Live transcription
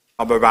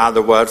Come around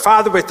the word.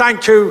 Father, we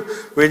thank you.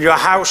 We're in your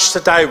house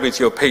today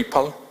with your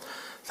people.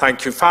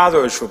 Thank you,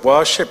 Father, as we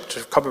worship,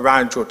 to come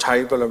around your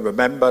table and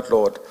remember,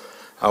 Lord,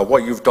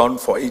 what you've done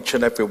for each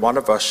and every one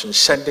of us in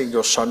sending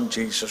your Son,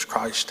 Jesus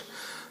Christ.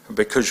 And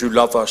because you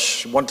love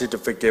us, you wanted to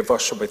forgive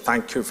us, and we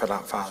thank you for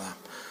that, Father.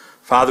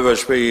 Father,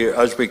 as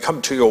we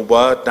come to your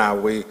word now,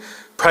 we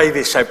pray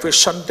this every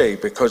Sunday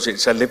because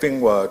it's a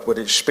living word. Would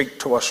it speak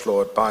to us,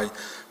 Lord, by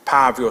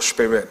power of your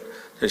Spirit?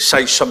 It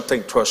say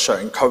something to us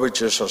that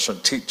encourages us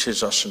and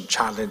teaches us and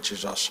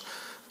challenges us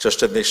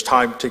just in this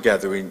time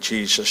together, in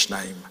Jesus'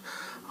 name.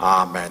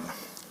 Amen.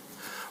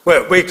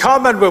 We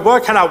come and we're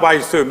working our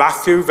way through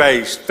Matthew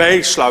very,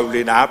 very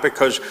slowly now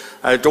because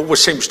it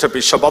always seems to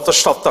be some other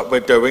stuff that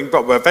we're doing,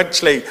 but we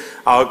eventually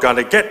are going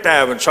to get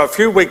there. And so a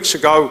few weeks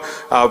ago,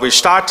 we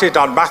started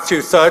on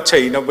Matthew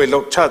 13 and we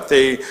looked at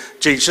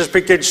Jesus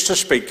begins to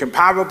speak in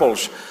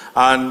parables.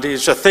 And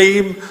there's a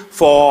theme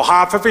for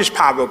half of his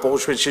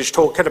parables, which is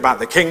talking about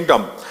the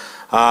kingdom.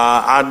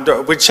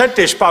 And we said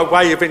this by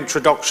way of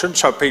introduction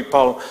so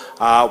people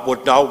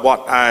would know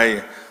what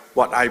a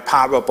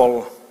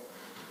parable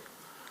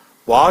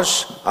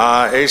was.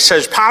 It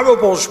says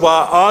parables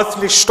were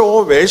earthly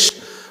stories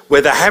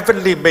with a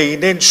heavenly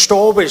meaning,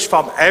 stories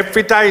from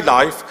everyday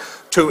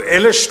life to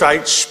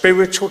illustrate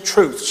spiritual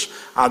truths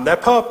and their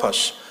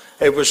purpose.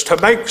 It was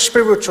to make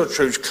spiritual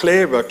truths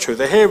clearer to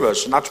the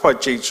hearers, and that's why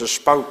Jesus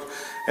spoke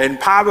in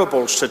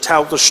parables, to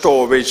tell the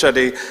stories that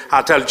he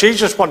had told.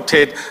 Jesus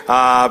wanted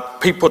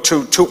people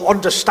to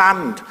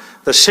understand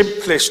the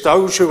simplest,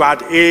 those who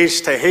had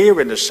ears to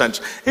hear, in a sense.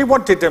 He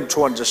wanted them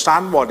to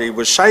understand what he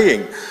was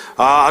saying.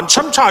 And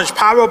sometimes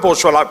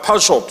parables were like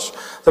puzzles.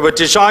 They were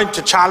designed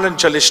to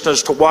challenge the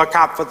listeners to work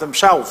out for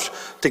themselves,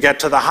 to get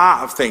to the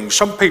heart of things.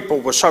 Some people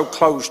were so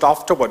closed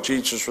off to what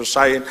Jesus was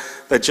saying,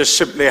 they just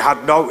simply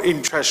had no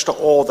interest at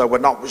all. They were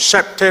not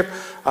receptive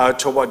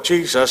to what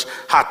Jesus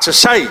had to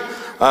say.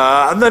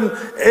 And then,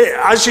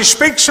 as he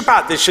speaks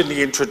about this in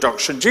the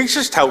introduction,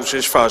 Jesus tells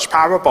his first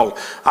parable,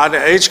 and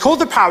it's called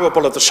the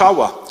parable of the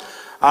sower.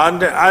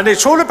 And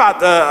it's all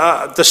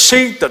about the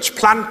seed that's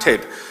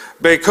planted,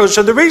 because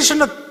and the reason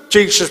that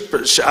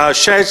Jesus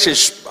shares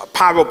his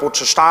parable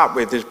to start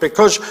with is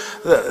because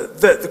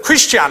the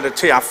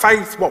Christianity, our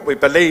faith, what we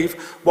believe,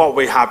 what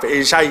we have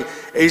is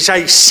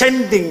a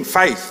sending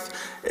faith.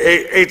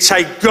 It's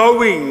a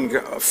going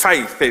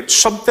faith. It's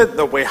something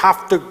that we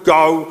have to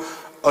go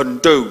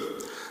and do.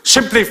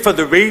 Simply for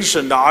the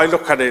reason that I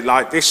look at it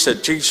like this,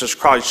 that Jesus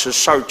Christ has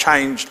so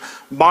changed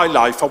my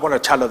life, I want to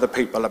tell other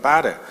people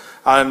about it.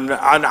 And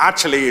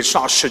actually, it's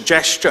not a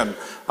suggestion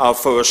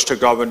for us to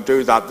go and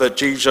do that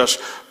Jesus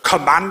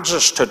commands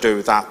us to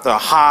do that. The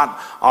heart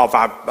of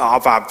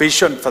our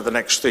vision for the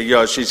next 3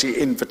 years is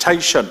the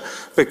invitation,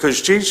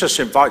 because Jesus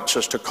invites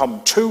us to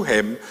come to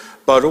him,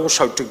 but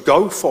also to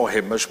go for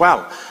him as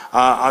well.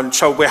 And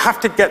so we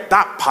have to get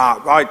that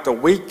part right, that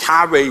we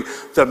carry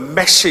the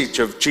message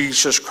of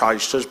Jesus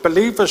Christ as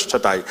believers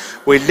today.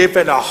 We live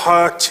in a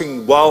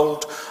hurting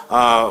world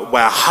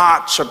where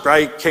hearts are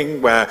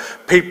breaking, where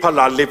people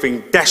are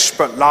living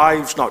desperate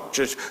lives, not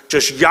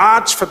just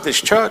yards from this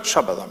church,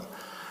 some of them.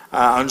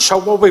 And so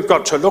what we've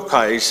got to look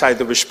at is, say,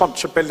 the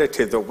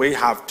responsibility that we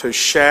have to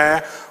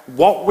share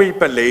what we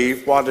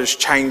believe, what has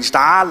changed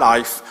our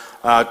life,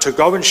 to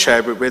go and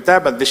share it with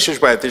them. And this is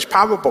where this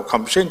parable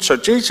comes in. So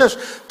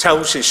Jesus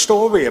tells his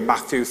story in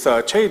Matthew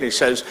 13. He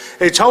says,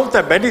 he told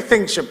them many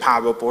things in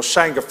parables,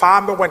 saying, a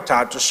farmer went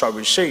out to sow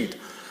his seed.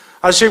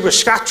 As he was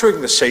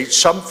scattering the seed,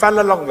 some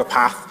fell along the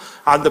path,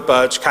 and the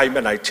birds came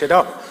and ate it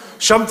up.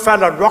 Some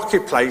fell on rocky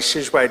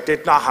places where it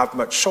did not have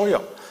much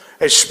soil.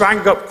 It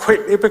sprang up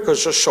quickly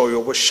because the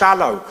soil was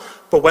shallow.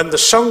 But when the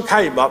sun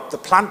came up, the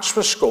plants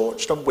were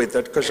scorched and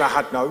withered because they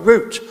had no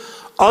root.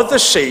 Other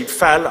seed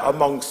fell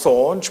among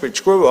thorns,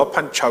 which grew up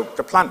and choked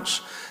the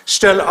plants.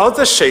 Still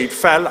other seed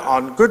fell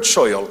on good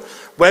soil,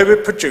 where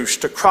it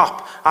produced a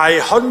crop,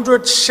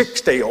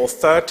 160 or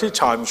 30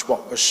 times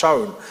what was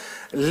sown.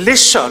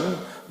 Listen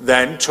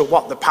then to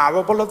what the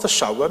parable of the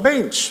sower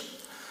means.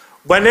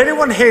 When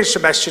anyone hears the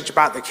message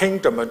about the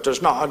kingdom and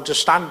does not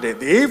understand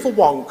it, the evil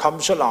one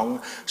comes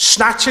along,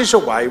 snatches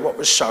away what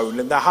was sown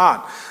in their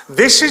heart.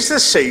 This is the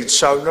seed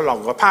sown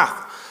along the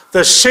path.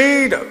 The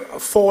seed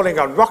falling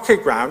on rocky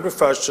ground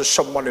refers to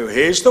someone who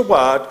hears the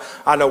word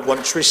and at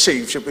once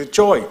receives it with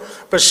joy.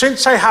 But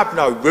since they have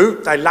no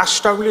root, they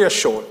last only a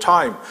short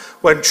time.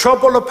 When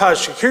trouble or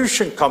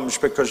persecution comes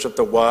because of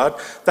the word,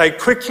 they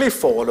quickly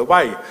fall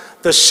away.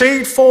 The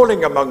seed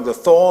falling among the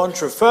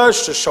thorns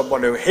refers to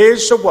someone who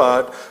hears the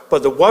word,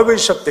 but the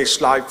worries of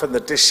this life and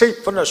the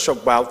deceitfulness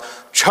of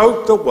wealth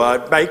choke the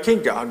word,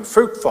 making it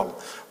unfruitful.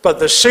 But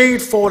the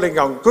seed falling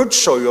on good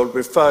soil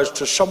refers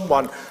to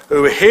someone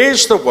who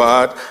hears the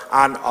word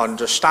and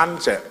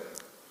understands it.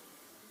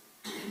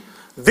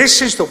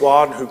 This is the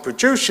one who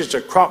produces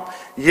a crop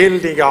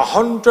yielding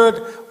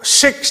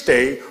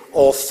 160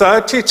 or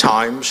 30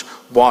 times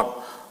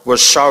what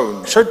was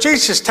sown. So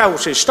Jesus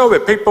tells his story.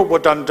 People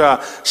would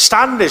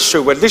understand this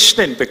who were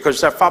listening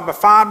because they're from a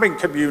farming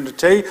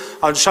community,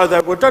 and so they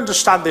would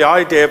understand the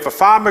idea of a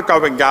farmer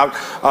going out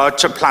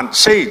to plant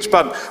seeds.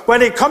 But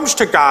when it comes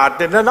to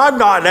gardening, and I'm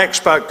not an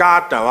expert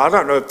gardener, I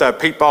don't know if there are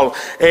people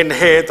in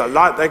here that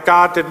like their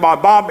gardening. My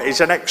mom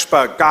is an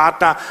expert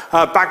gardener.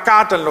 Her back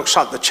garden looks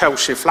like the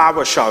Chelsea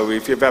Flower Show,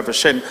 if you've ever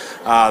seen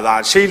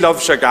that. She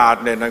loves her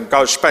gardening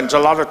and spends a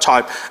lot of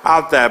time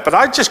out there, but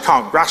I just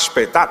can't grasp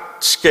it.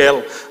 That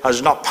skill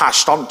has not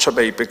passed on to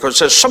me because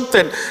there's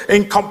something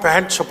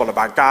incomprehensible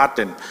about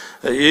gardening.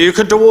 You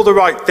can do all the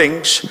right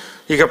things.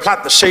 You can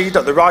plant the seed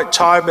at the right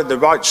time in the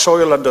right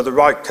soil under the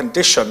right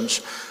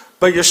conditions,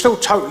 but you're still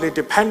totally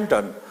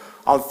dependent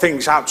on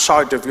things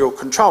outside of your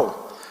control.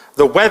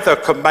 The weather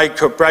can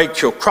make or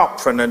break your crop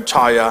for an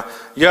entire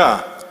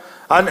year.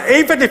 And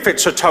even if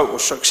it's a total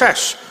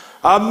success,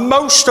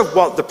 most of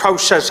what the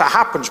process that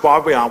happens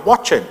while we aren't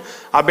watching.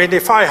 I mean,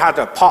 if I had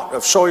a pot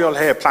of soil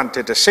here,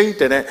 planted a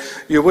seed in it,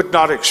 you would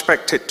not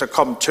expect it to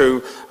come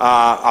to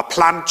a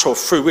plant or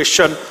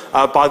fruition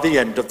by the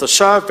end of the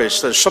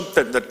service. There's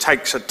something that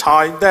takes a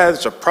time there.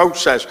 There's a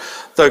process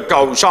that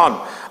goes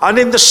on. And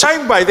in the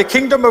same way, the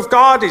kingdom of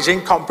God is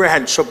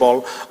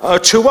incomprehensible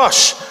to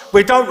us.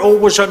 We don't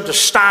always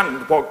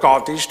understand what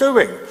God is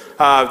doing.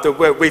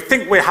 We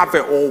think we have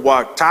it all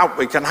worked out.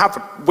 We can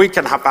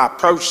have our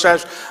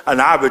process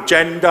and our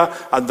agenda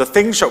and the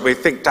things that we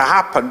think to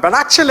happen. But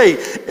actually,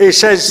 it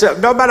says that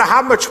no matter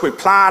how much we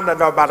plan and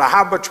no matter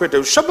how much we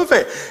do, some of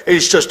it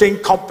is just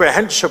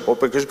incomprehensible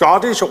because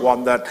God is the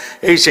one that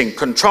is in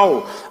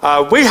control.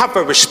 We have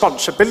a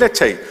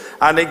responsibility,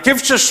 and it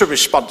gives us a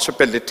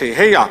responsibility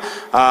here.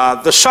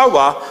 The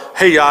sower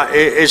here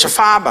is a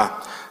farmer.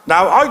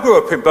 Now, I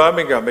grew up in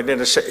Birmingham, in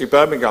inner city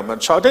Birmingham,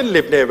 and so I didn't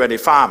live near any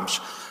farms.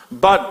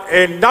 But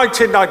in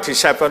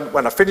 1997,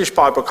 when I finished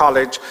Bible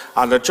college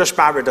and had just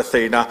married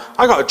Athena,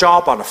 I got a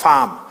job on a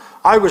farm.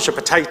 I was a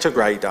potato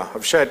grader.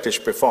 I've shared this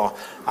before.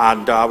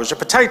 And I was a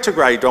potato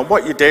grader, and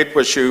what you did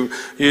was you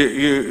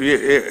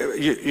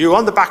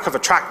on the back of a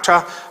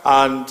tractor,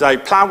 and they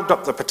ploughed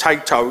up the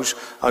potatoes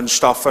and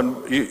stuff,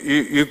 and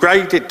you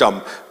graded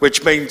them,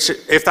 which means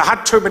if they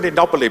had too many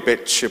knobbly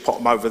bits, you put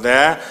them over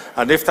there,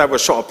 and if they were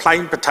sort of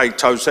plain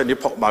potatoes, then you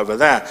put them over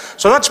there.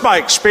 So that's my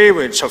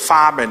experience of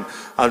farming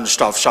and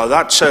stuff, so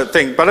that's a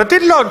thing. But I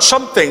did learn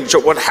some things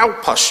that would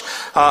help us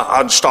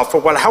and stuff,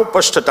 and will help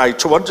us today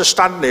to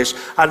understand this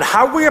and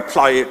how we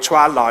apply it to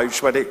our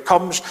lives when it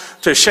comes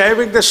to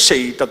sharing the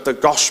seed of the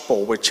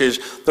gospel, which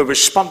is the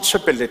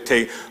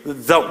responsibility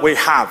that we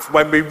have.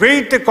 When we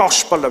read the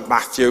Gospel of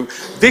Matthew,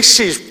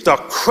 this is the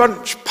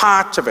crunch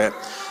part of it.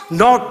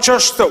 Not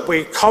just that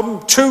we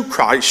come to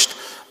Christ,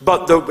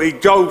 but that we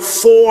go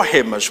for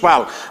him as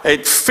well.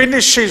 It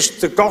finishes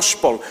the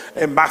gospel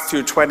in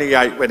Matthew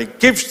 28 when it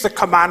gives the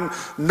command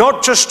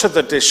not just to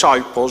the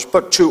disciples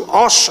but to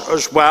us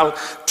as well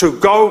to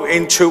go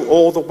into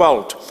all the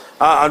world.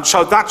 And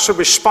so that's a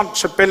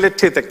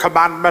responsibility, the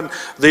commandment,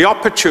 the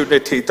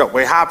opportunity that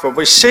we have. And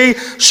we see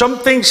some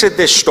things in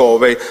this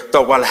story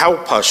that will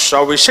help us.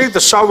 So we see the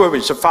sower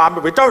is a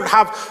farmer. We don't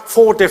have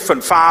 4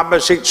 different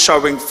farmers, each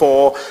sowing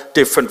 4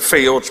 different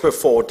fields with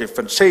 4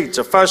 different seeds.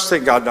 The first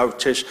thing I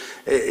notice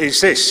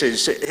is this,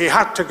 is he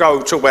had to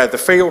go to where the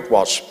field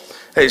was.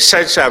 It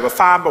says there a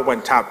farmer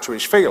went out to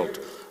his field.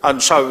 And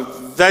so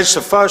there's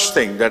the first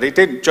thing, that he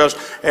didn't just,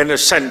 in a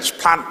sense,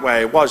 plant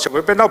where he was. There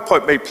would be no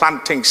point me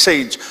planting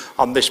seeds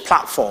on this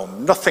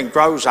platform. Nothing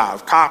grows out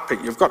of carpet.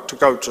 You've got to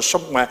go to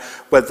somewhere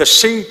where the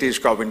seed is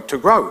going to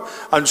grow.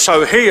 And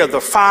so here the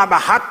farmer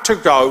had to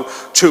go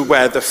to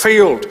where the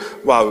field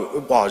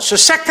was. The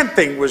second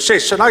thing was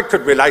this, and I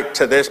could relate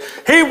to this.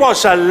 He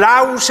was a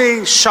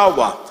lousy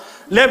sower.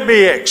 Let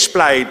me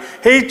explain.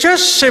 He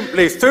just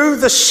simply threw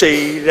the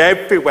seed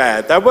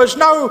everywhere. There was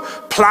no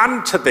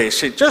plan to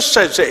this. It just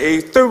says that he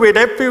threw it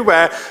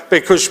everywhere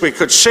because we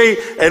could see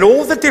in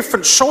all the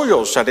different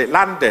soils that it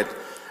landed.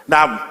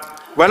 Now,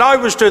 when I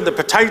was doing the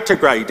potato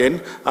grading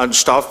and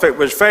stuff, it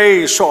was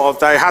very sort of,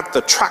 they had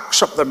the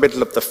tracks up the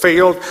middle of the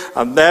field,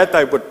 and there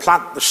they would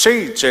plant the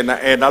seeds in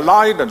a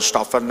line and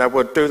stuff, and they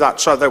would do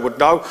that so they would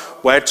know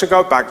where to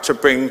go back to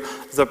bring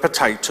the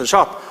potatoes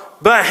up.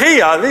 But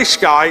here, this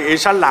guy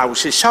is a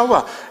lousy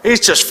sower.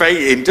 He's just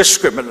very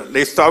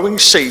indiscriminately throwing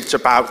seeds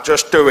about,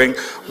 just doing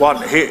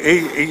what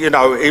he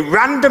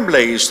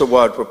randomly is the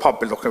word we're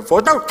probably looking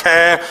for. Don't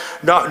care,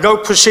 no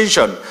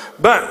precision.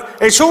 But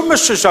it's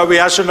almost as though he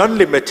has an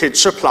unlimited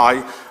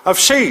supply of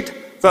seed.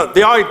 But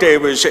the idea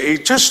was that he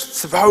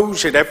just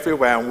throws it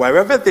everywhere, and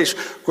wherever this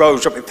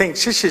grows up, he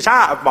thinks, this is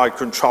out of my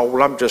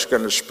control, I'm just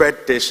going to spread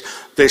this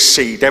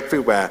seed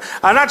everywhere.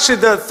 And actually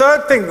the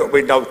third thing that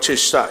we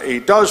notice that he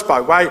does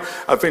by way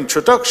of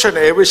introduction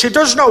here is he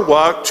does no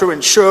work to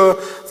ensure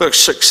the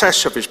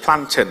success of his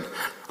planting.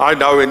 I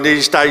know in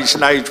these days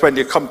and age when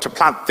you come to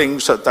plant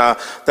things that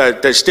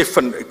there's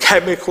different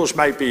chemicals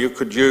maybe you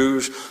could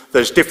use.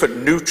 There's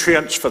different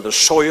nutrients for the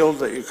soil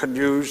that you can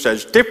use.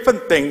 There's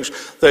different things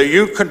that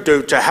you can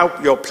do to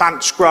help your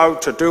plants grow,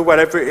 to do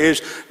whatever it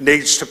is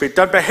needs to be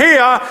done. But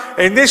here,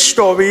 in this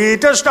story, he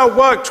does no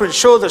work to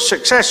ensure the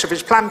success of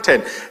his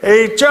planting.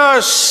 He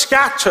just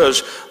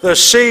scatters the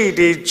seed.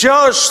 He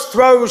just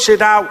throws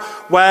it out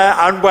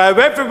and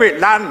wherever it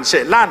lands,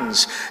 it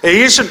lands.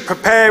 He isn't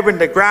preparing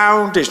the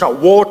ground. He's not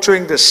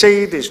watering the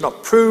seed. He's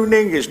not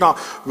pruning. He's not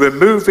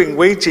removing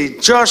weeds. He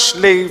just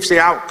leaves the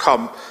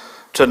outcome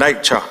to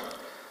nature.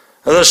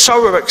 And the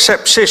sower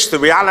accepts this. The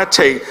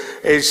reality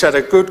is that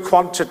a good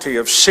quantity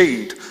of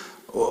seed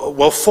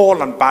will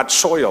fall on bad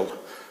soil,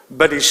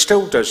 but he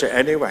still does it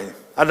anyway.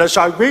 And as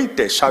I read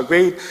this, I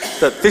read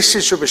that this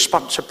is a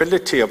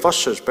responsibility of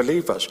us as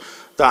believers,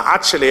 that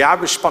actually our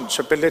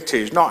responsibility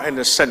is not in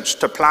a sense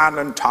to plan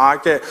and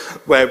target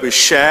where we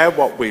share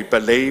what we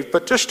believe,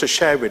 but just to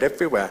share it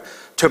everywhere,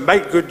 to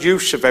make good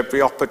use of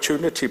every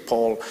opportunity,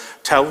 Paul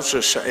tells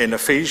us in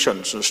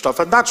Ephesians and stuff.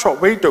 And that's what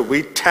we do.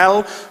 We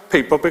tell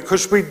people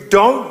because we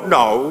don't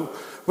know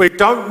where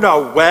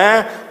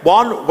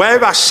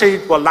our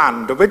seed will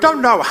land, and we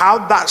don't know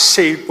how that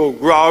seed will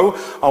grow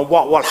and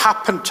what will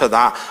happen to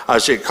that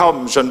as it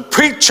comes. And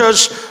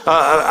preachers,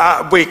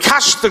 we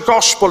cast the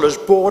gospel as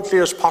broadly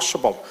as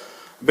possible,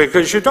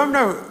 because you don't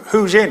know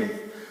who's in,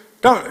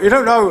 you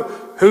don't know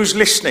who's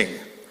listening.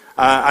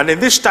 And in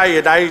this day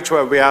and age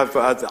where we have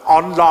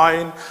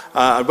online,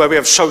 where we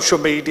have social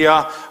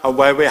media, and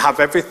where we have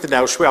everything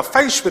else, we are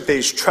faced with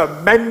these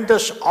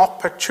tremendous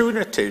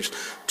opportunities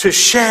to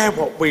share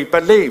what we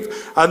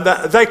believe. And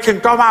they can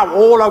go out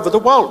all over the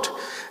world.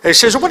 He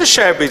says, I want to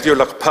share with you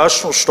like a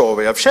personal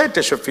story. I've shared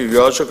this a few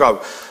years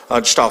ago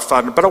and stuff,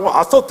 but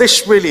I thought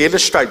this really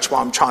illustrates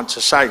what I'm trying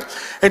to say.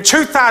 In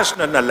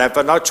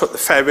 2011, I took the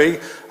ferry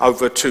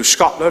over to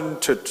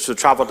Scotland to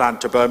travel down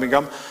to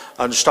Birmingham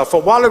and stuff.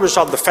 And while I was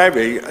on the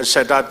ferry, I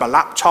said I had my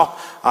laptop,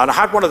 and I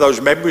had one of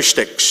those memory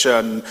sticks.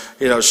 And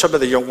you know, some of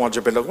the young ones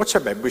would be like, "What's a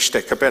memory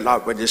stick?" A bit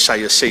like when you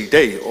say a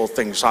CD or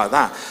things like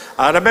that.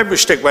 And a memory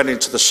stick went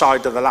into the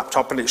side of the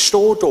laptop, and it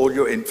stored all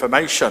your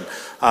information.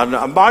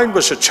 And mine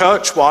was a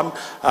church one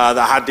that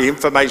had the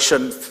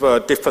information for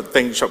different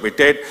things that we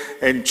did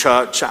in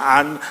church.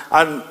 And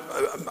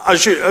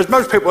as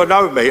most people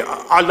know me,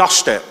 I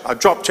lost it. I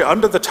dropped it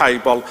under the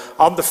table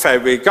on the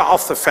ferry, got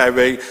off the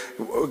ferry,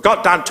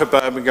 got down to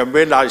Birmingham,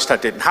 realised I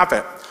didn't have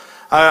it.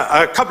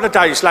 A couple of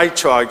days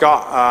later, I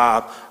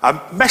got a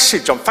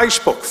message on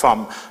Facebook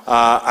from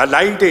a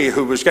lady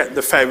who was getting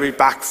the ferry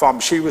back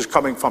she was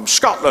coming from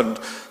Scotland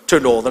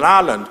to Northern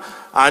Ireland.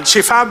 And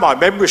she found my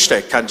memory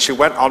stick, and she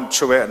went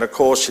onto it, and of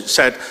course it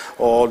said,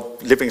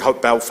 Living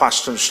Hope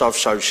Belfast and stuff,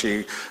 so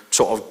she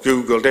sort of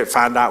Googled it,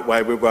 found out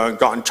where we were, and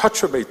got in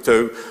touch with me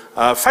through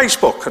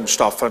Facebook and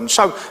stuff. And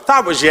so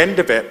that was the end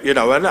of it, you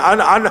know. And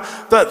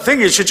the thing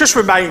is, you just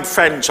remain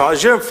friends.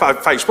 As you know,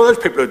 Facebook, those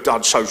people who are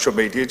on social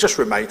media, you just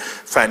remain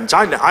friends.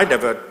 I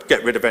never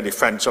get rid of any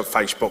friends on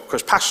Facebook,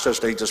 because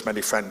pastors need as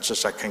many friends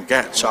as they can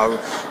get, so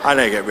I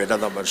never get rid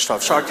of them and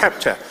stuff, so I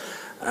kept it.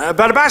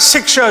 But about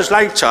 6 years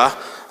later,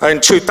 in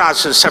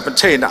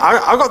 2017,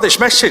 I got this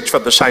message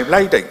from the same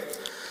lady.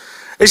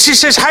 She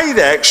says, "Hey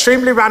there,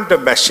 extremely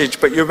random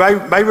message, but you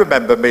may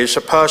remember me as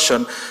a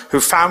person who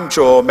found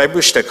your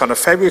memory stick on a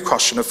ferry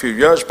crossing a few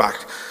years back.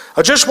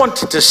 I just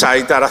wanted to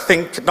say that I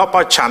think, not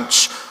by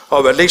chance,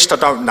 or at least I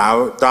don't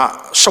know,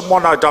 that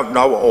someone I don't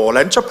know at all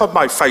ends up on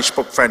my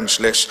Facebook friends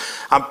list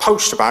and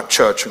posts about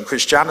church and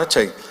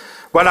Christianity.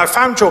 When I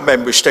found your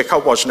memory stick, I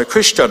wasn't a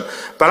Christian,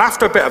 but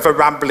after a bit of a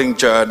rambling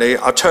journey,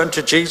 I turned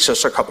to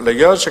Jesus a couple of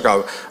years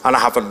ago, and I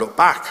haven't looked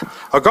back.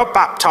 I got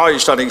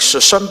baptised on Easter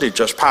Sunday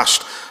just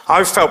past.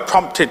 I felt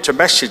prompted to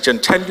message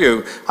and tell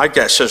you, I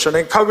guess, as an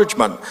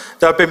encouragement.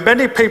 There have been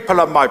many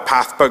people on my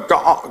path, but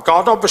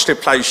God obviously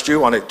placed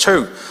you on it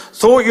too.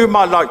 Thought you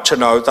might like to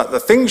know that the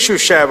things you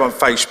share on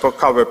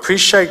Facebook are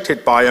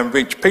appreciated by and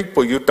reach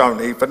people you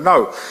don't even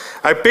know.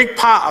 A big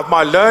part of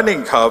my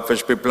learning curve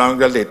has been blowing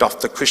the lid off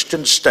the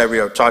Christian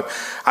stereotype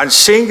and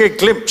seeing a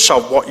glimpse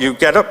of what you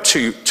get up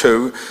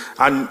to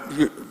and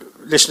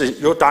listen to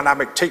your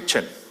dynamic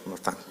teaching."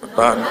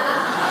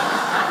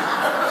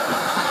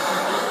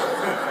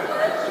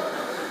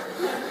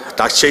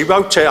 She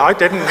wrote it, I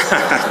didn't.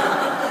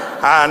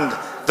 And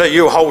that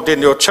you hold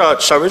in your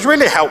church, so it's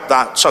really helped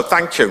that, so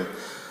thank you.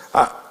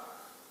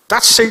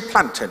 That's seed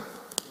planting.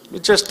 You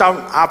just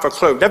don't have a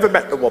clue. Never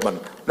met the woman,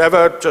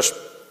 never just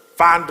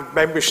found a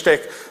memory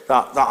stick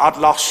that I'd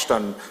lost,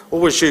 and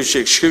always use the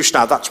excuse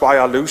now, that's why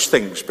I lose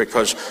things,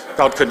 because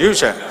God can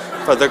use it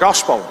for the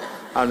gospel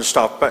and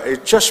stuff. But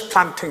it's just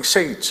planting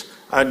seeds,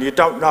 and you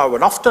don't know.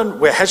 And often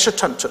we're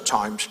hesitant at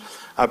times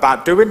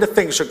about doing the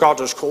things that God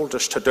has called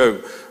us to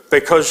do,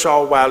 because,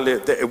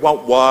 it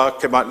won't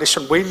work.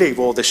 Listen, we leave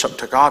all this up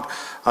to God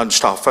and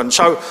stuff. And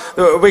so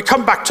we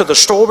come back to the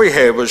story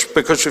here, was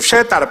because we've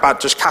said that about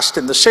just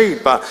casting the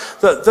seed. But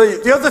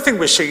the other thing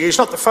we see is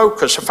not the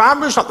focus. The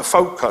family is not the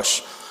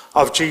focus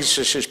of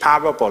Jesus'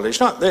 parable. He's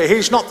not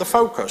the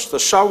focus. The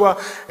sower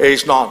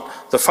is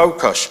not the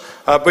focus.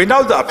 We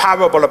know that a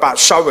parable about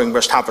sowing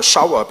must have a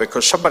sower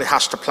because somebody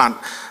has to plant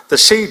the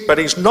seed, but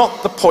he's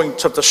not the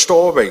point of the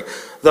story.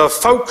 The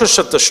focus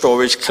of the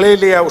story is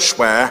clearly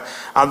elsewhere,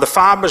 and the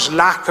farmer's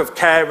lack of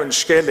care and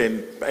skill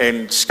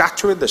in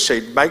scattering the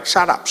seed makes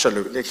that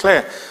absolutely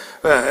clear.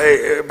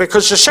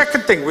 Because the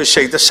second thing we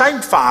see, the same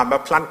farmer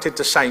planted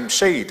the same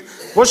seed.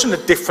 It wasn't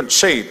a different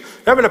seed.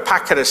 You have a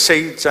packet of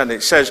seeds and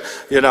it says,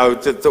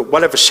 that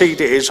whatever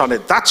seed it is on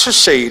it, that's a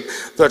seed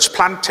that's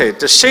planted.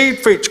 The seed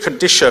for each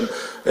condition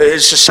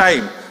is the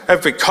same.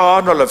 Every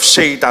kernel of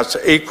seed has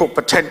equal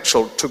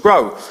potential to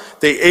grow,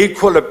 the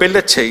equal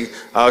ability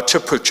to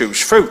produce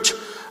fruit.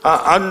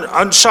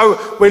 And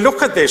so we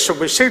look at this and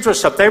we see to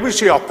ourselves, there is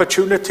the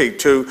opportunity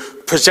to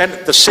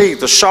present the seed.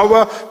 The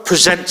sower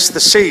presents the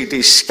seed.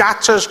 He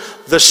scatters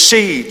the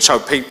seed so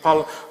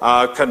people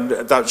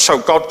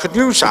so God could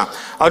use that.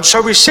 And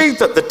so we see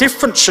that the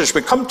difference as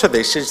we come to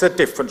this is the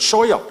different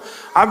soil.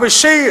 And we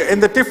see in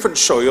the different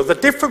soil, the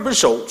different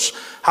results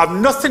have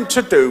nothing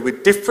to do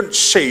with different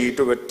seed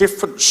or a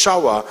different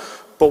sower,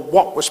 but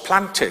what was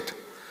planted.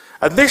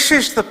 And this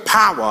is the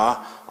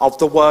power of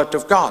the Word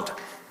of God.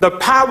 The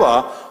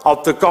power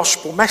of the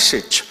gospel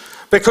message.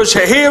 Because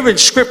here in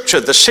Scripture,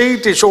 the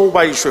seed is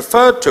always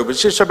referred to.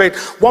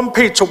 1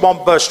 Peter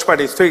 1 verse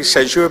 23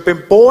 says, you have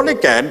been born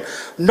again,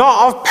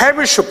 not of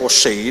perishable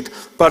seed,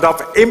 but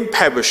of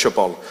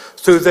imperishable,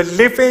 through the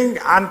living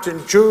and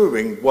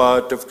enduring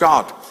Word of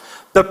God.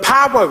 The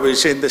power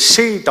is in the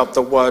seed of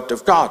the Word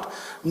of God.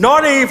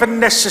 Not even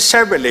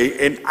necessarily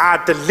in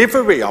our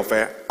delivery of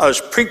it as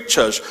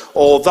preachers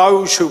or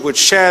those who would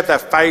share their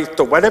faith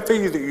or whatever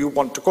you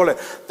want to call it.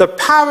 The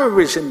power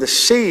is in the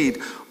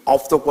seed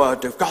of the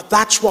Word of God.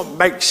 That's what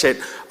makes it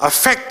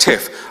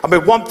effective.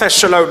 1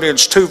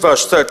 Thessalonians 2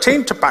 verse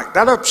 13 to back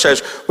that up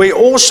says, we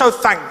also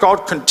thank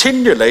God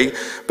continually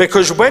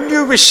because when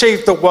you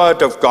received the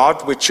Word of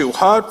God, which you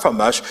heard from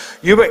us,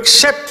 you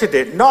accepted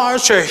it not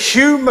as a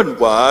human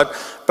word,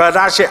 but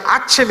as it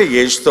actually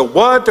is, the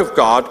Word of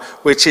God,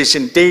 which is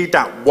indeed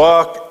at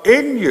work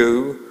in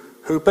you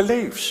who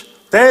believes.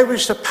 There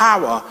is the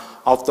power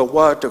of the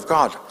Word of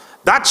God.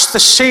 That's the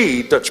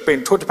seed that's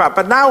been talked about.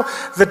 But now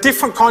the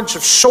different kinds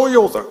of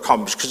soil that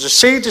comes, because the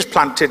seed is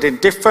planted in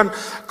different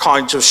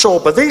kinds of soil.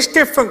 But these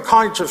different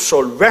kinds of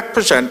soil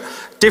represent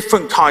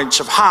different kinds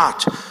of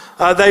heart.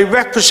 They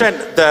represent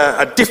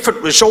a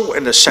different result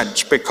in a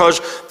sense,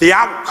 because the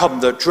outcome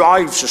that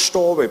drives the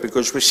story,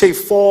 because we see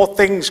four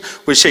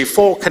things, we see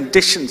four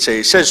conditions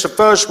here. It says the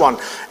first one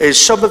is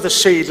some of the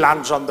seed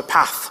lands on the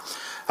path,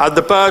 and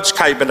the birds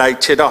came and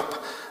ate it up.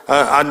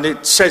 And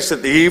it says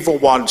that the evil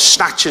one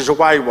snatches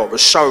away what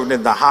was sown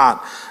in the heart.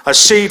 A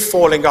seed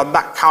falling on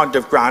that kind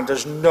of ground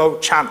has no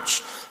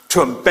chance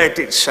to embed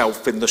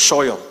itself in the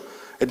soil.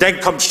 It then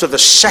comes to the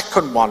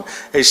second one.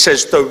 It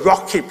says the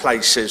rocky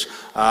places.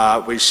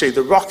 We see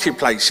the rocky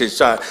places.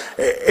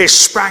 It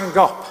sprang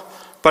up,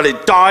 but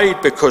it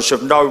died because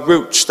of no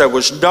roots. There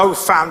was no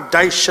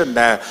foundation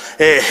there.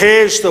 It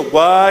hears the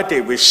word,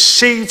 it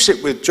receives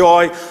it with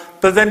joy,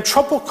 but then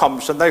trouble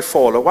comes and they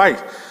fall away.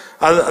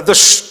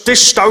 This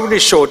stony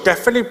soil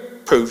definitely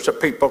proves that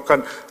people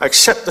can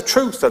accept the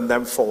truth and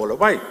then fall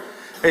away.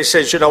 It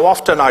says,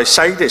 often I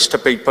say this to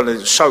people,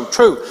 and it's so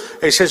true.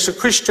 It says the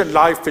Christian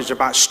life is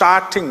about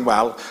starting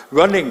well,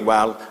 running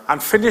well,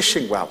 and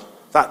finishing well.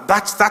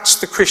 That's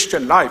the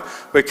Christian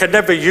life. We can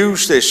never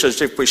use this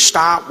as if we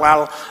start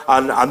well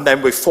and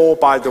then we fall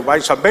by the way.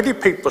 So many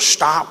people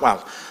start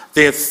well.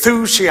 The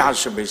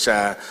enthusiasm is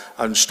there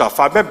and stuff.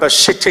 I remember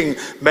sitting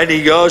many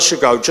years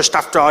ago, just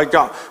after I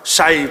got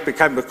saved,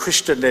 became a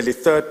Christian nearly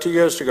 30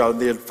 years ago, and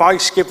the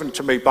advice given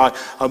to me by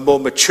a more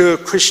mature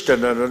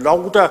Christian and an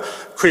older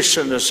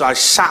Christian, as I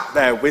sat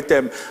there with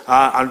them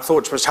and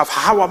thought to myself,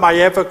 how am I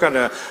ever going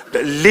to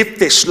live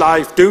this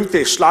life, do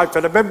this life?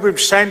 And I remember him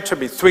saying to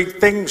me three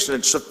things, and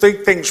it's the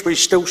three things we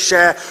still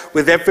share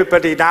with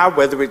everybody now,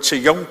 whether it's the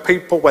young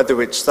people,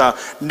 whether it's the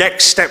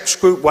Next Steps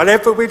group,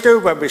 whatever we do,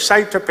 when we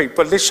say to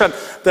people, listen,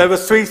 there are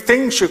three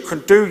things you can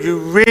do. You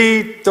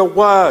read the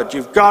word.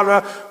 You've got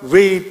to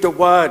read the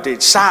word.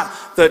 It's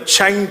that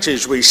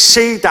changes. We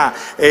see that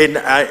in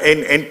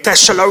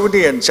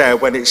Thessalonians there,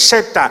 when it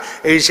said that,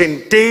 is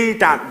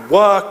indeed at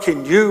work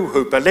in you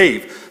who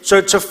believe. So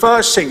it's the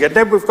first thing. And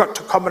then we've got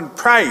to come and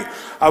pray.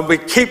 And we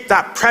keep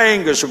that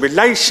praying as a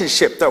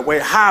relationship that we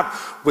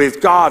have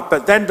with God.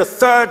 But then the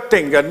third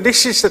thing, and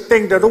this is the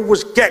thing that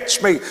always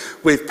gets me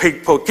with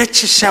people,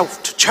 get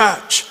yourself to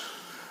church.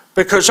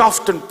 Because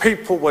often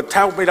people would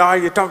tell me,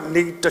 you don't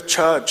need the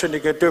church, and you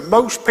can do it.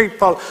 Most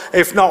people,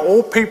 if not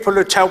all people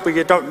who tell me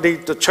you don't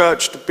need the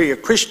church to be a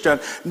Christian,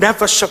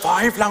 never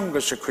survive long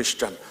as a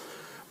Christian.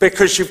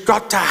 Because you've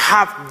got to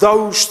have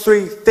those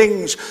three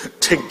things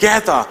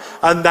together,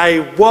 and they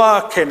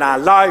work in our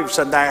lives,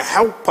 and they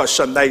help us,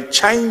 and they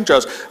change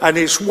us, and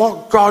it's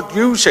what God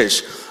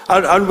uses.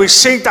 And we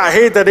see that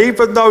here, that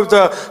even though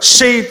the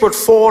seed would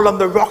fall on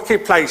the rocky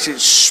place, it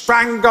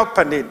sprang up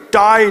and it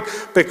died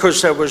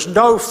because there was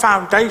no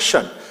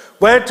foundation.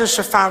 Where does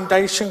the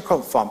foundation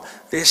come from?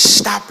 The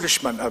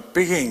establishment of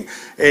being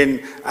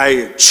in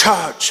a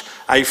church,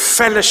 a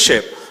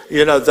fellowship,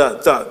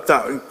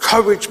 the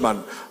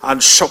encouragement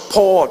and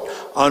support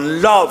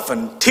and love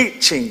and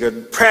teaching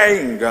and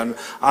praying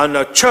and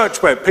a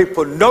church where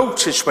people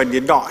notice when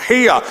you're not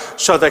here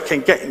so they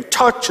can get in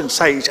touch and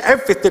say, is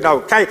everything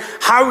okay?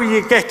 How are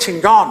you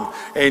getting on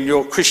in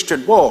your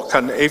Christian walk?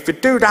 And if you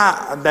do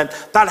that, and then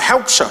that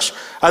helps us.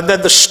 And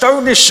then the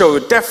stony soil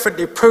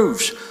definitely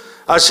proves,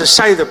 as I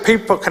say, that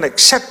people can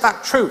accept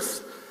that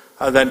truth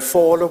and then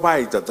fall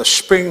away, that the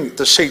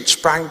seed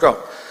sprang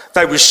up.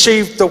 They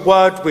received the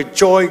word with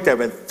joy.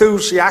 They're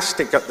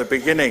enthusiastic at the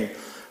beginning,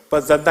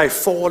 but then they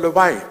fall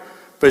away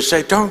because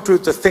they don't do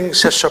the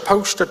things they're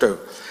supposed to do.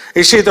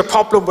 You see, the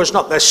problem was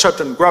not their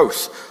sudden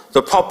growth.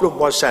 The problem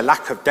was their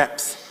lack of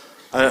depth.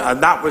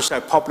 And that was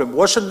their problem. It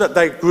wasn't that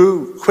they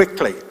grew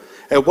quickly.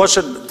 That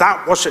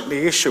wasn't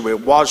the issue.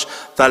 It was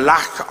the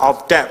lack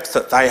of depth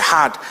that they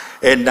had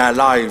in their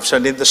lives.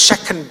 And in the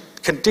second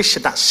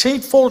condition, that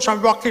seed falls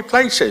on rocky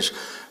places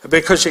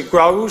because it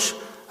grows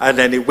and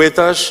then it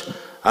withers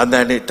and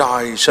then it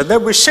dies. And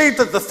then we see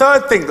that the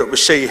third thing that we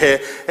see here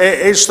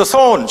is the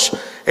thorns.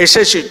 It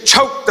says it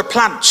choked the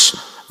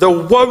plants. The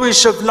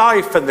worries of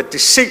life and the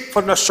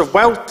deceitfulness of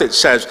wealth, it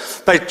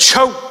says, they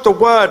choked the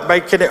word,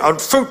 making it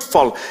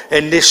unfruitful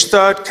in this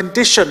third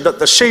condition, that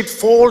the seed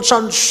falls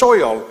on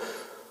soil.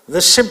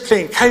 They're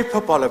simply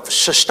incapable of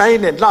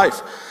sustaining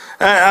life.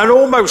 And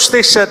almost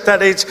this,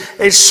 that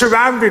it's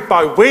surrounded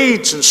by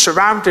weeds and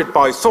surrounded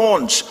by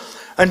thorns.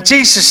 And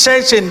Jesus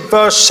says in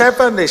verse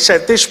 7, he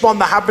said, this one,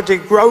 the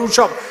habitat, grows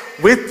up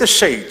with the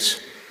seeds,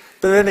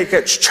 but then it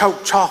gets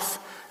choked off.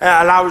 It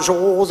allows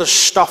all the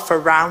stuff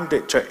around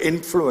it to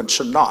influence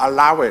and not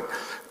allow it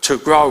to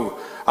grow.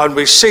 And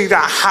we see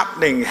that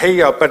happening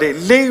here, but it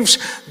leaves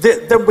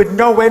them with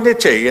no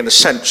energy, in a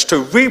sense, to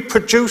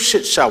reproduce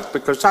itself,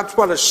 because that's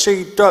what a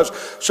seed does,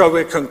 so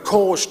it can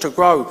cause to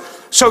grow.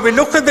 So we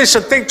look at this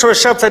and think to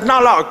ourselves, there's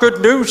not a lot of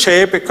good news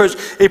here,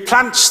 because he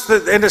plants,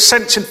 in a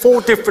sense, in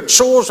 4 different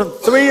soils, and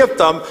 3 of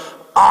them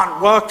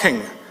aren't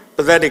working.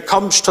 But then it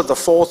comes to the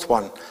 4th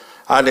one,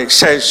 and it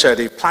says that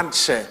he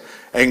plants it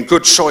in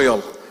good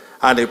soil,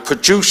 and it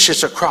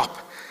produces a crop.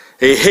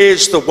 He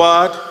hears the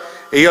word,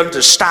 he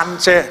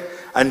understands it,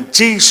 and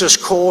Jesus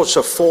calls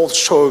the 4th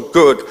soil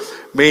good,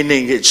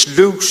 meaning it's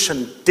loose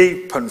and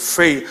deep and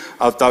free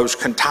of those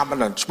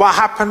contaminants. What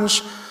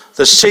happens?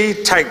 The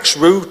seed takes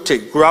root,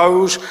 it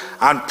grows,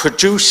 and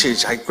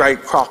produces a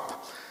great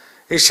crop.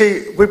 You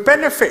see, we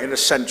benefit, in a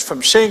sense,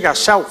 from seeing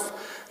ourselves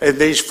in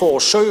these 4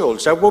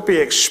 soils. There will be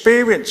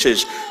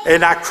experiences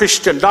in our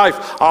Christian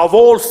life of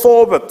all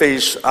 4 of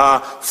these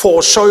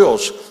 4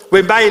 soils.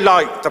 We may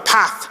like the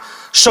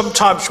path.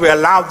 Sometimes we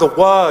allow the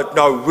word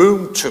no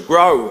room to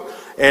grow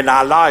in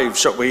our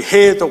lives, that we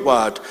hear the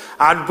word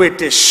and we're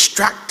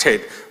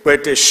distracted. We're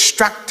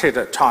distracted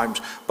at times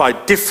by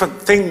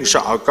different things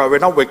that are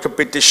going on. We could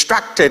be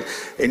distracted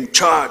in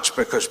church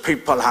because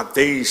people have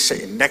these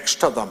sitting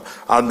next to them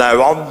and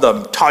they're on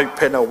them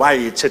typing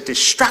away. It's a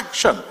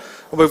distraction.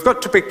 And we've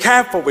got to be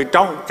careful we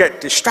don't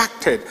get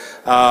distracted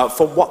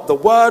from what the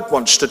word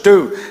wants to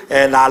do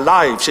in our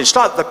lives. It's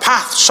like the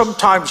path.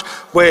 Sometimes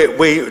we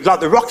like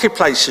the rocky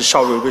places,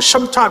 we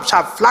sometimes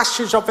have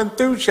flashes of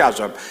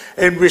enthusiasm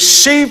in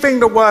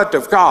receiving the word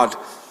of God.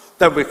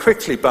 Then we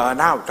quickly burn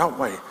out, don't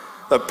we?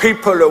 The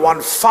people who are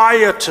on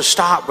fire to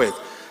start with,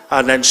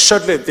 and then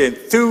suddenly the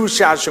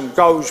enthusiasm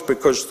goes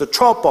because the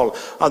trouble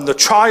and the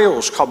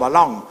trials come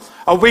along.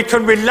 And we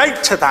can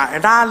relate to that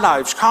in our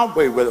lives, can't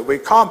we? We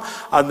come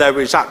and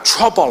there is that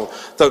trouble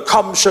that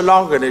comes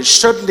along and it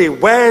suddenly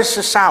wears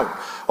us out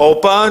or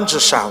burns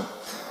us out.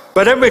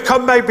 But then we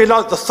come maybe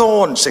like the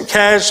thorns, the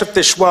cares of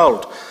this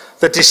world,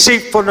 the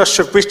deceitfulness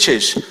of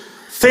riches,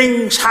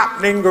 things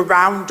happening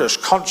around us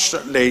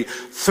constantly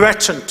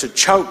threaten to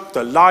choke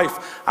the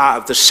life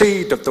out of the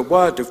seed of the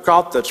word of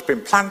God that's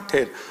been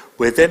planted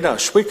within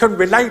us. We can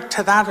relate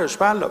to that as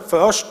well, that for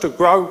us to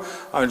grow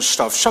and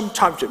stuff,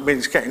 sometimes it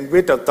means getting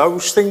rid of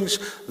those things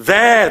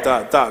there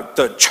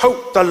that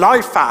choke the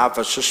life out of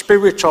us, the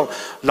spiritual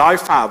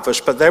life out of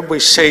us. But then we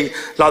see,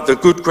 like the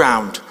good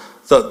ground,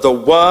 that the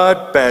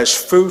word bears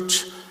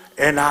fruit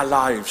in our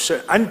lives.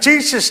 And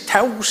Jesus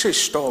tells his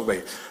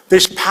story,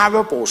 this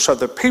parable, so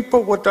that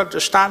people would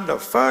understand that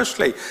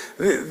firstly,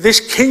 this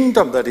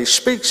kingdom that he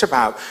speaks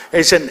about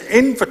is an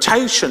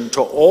invitation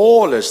to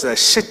all as they're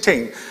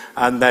sitting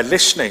and they're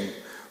listening.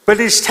 But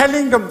he's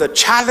telling them the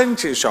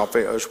challenges of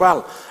it as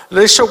well.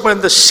 Listen,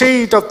 when the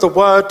seed of the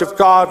word of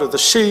God or the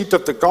seed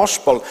of the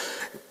gospel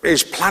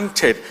is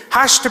planted,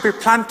 has to be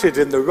planted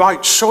in the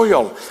right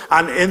soil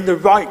and in the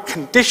right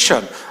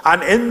condition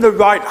and in the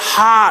right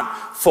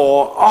heart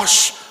for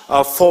us,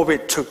 for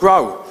it to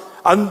grow.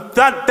 And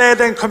that there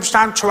then comes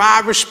down to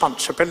our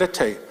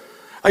responsibility.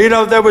 You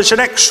know, there was an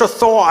extra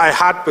thought I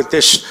had with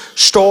this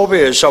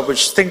story as I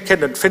was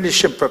thinking and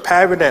finishing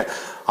preparing it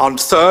on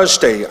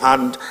Thursday,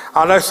 and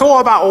I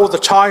thought about all the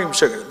times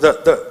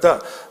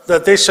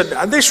that this,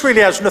 and this really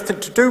has nothing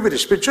to do with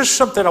this, but just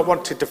something I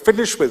wanted to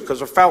finish with,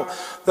 because I felt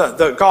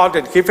that God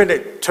had given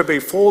it to me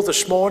for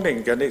this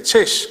morning, and it's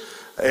this.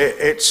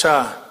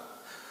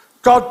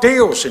 God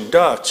deals in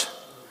dirt.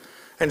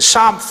 In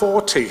Psalm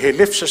 40, he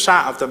lifts us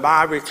out of the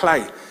miry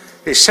clay.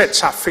 He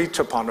sets our feet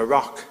upon a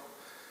rock.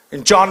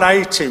 In John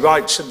 8, he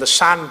writes in the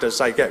sand as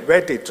they get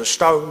ready to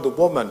stone the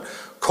woman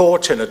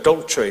caught in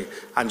adultery,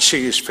 and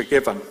she is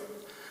forgiven.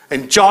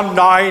 In John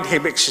 9, he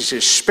mixes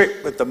his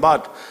spit with the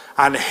mud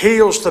and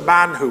heals the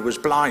man who was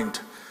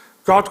blind.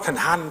 God can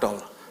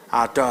handle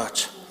our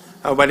dirt.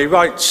 And when he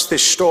writes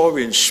this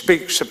story and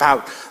speaks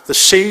about the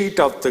seed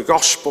of the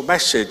gospel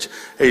message,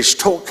 he's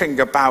talking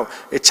about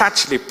it's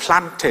actually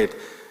planted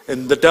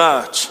in the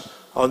dirt,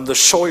 on the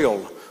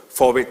soil,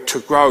 for it to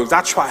grow.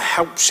 That's what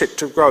helps it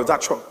to grow.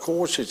 That's what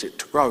causes it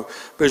to grow.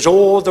 Because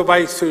all the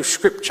way through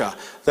Scripture,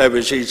 there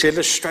is his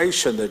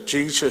illustration that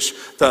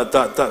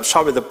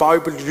the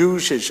Bible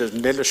uses as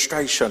an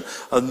illustration.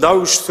 And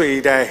those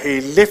three there,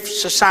 he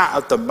lifts us out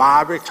of the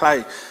miry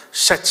clay,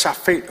 sets our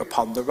feet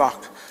upon the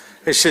rock.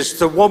 It says,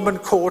 the woman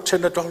caught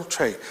in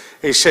adultery.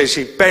 He says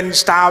he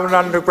bends down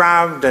on the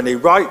ground and he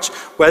writes,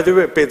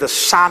 whether it be the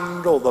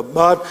sand or the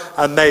mud,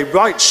 and they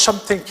write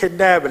something in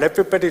there, and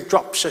everybody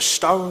drops the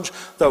stones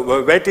that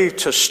were ready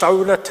to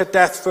stone her to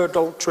death for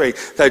adultery.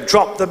 They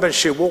drop them and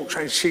she walks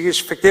and she is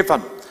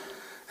forgiven.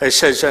 It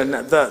says, and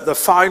the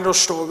final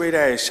story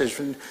there, it says,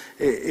 when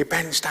he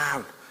bends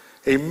down,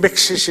 he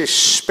mixes his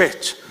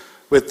spit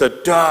with the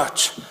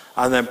dirt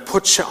and then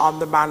puts it on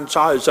the man's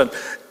eyes. And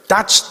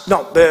that's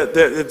not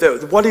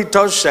what he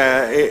does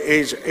there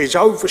is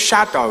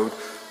overshadowed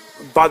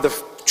by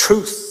the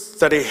truth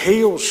that he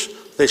heals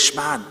this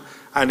man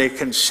and he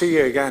can see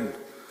again.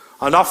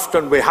 And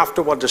often we have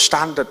to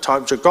understand at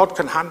times that God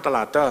can handle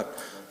our dirt.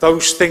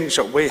 Those things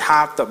that we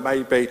have that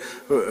maybe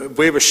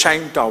we're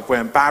ashamed of, we're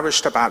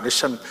embarrassed about,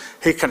 listen,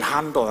 he can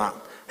handle that.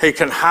 He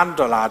can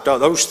handle our dirt.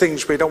 Those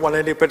things we don't want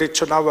anybody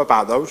to know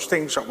about. Those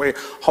things that we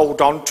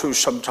hold on to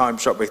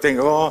sometimes that we think,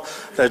 oh,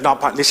 there's not,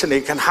 but listen,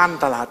 he can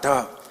handle our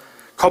dirt.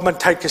 Come and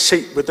take a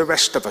seat with the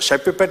rest of us.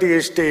 Everybody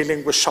is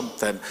dealing with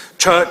something.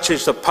 Church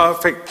is the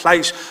perfect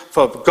place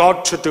for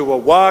God to do a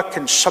work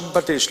in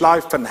somebody's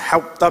life and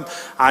help them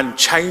and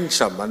change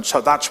them. And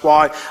so that's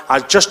why,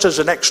 just as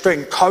an extra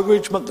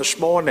encouragement this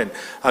morning,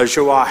 as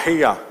you are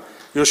here,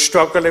 you're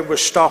struggling with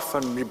stuff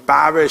and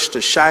embarrassed,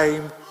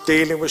 ashamed,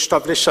 dealing with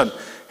stuff. Listen,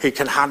 he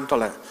can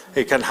handle it.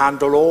 He can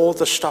handle all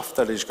the stuff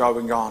that is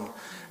going on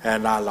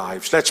in our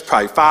lives. Let's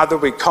pray. Father,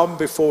 we come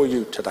before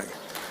you today.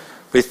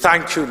 We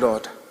thank you,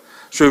 Lord.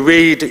 As we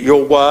read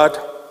your word,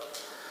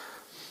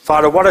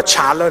 Father, what a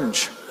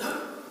challenge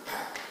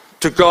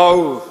to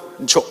go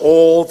into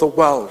all the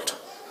world,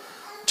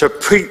 to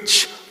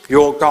preach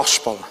your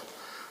gospel,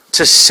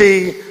 to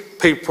see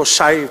people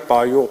saved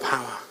by your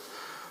power.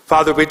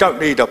 Father, we don't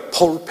need a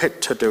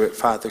pulpit to do it,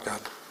 Father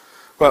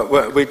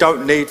God. We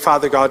don't need,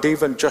 Father God,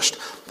 even just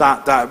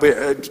that.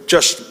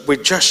 We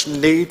just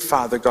need,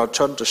 Father God,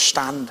 to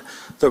understand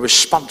the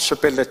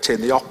responsibility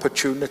and the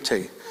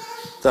opportunity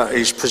that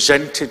is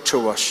presented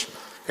to us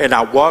in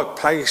our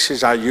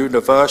workplaces, our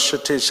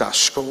universities, our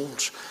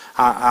schools,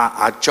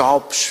 our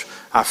jobs,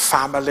 our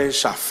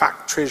families, our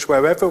factories,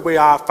 wherever we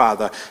are,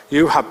 Father,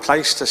 you have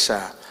placed us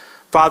there.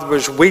 Father,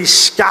 as we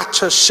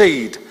scatter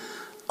seed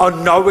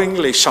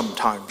unknowingly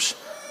sometimes,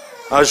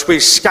 as we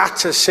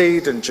scatter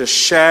seed and just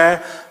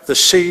share the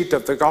seed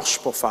of the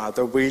gospel,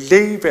 Father, we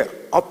leave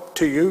it up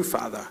to you,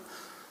 Father,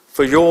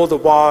 for you're the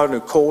one who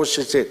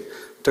causes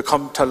it to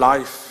come to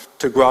life,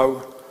 to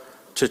grow,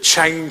 to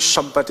change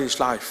somebody's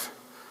life.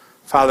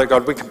 Father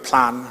God, we can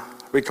plan,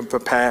 we can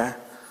prepare,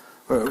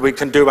 we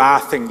can do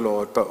our thing,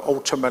 Lord, but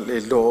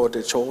ultimately, Lord,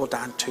 it's all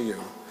down to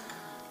you.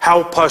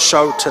 Help us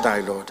so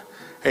today, Lord,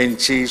 in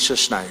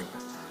Jesus' name.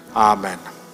 Amen.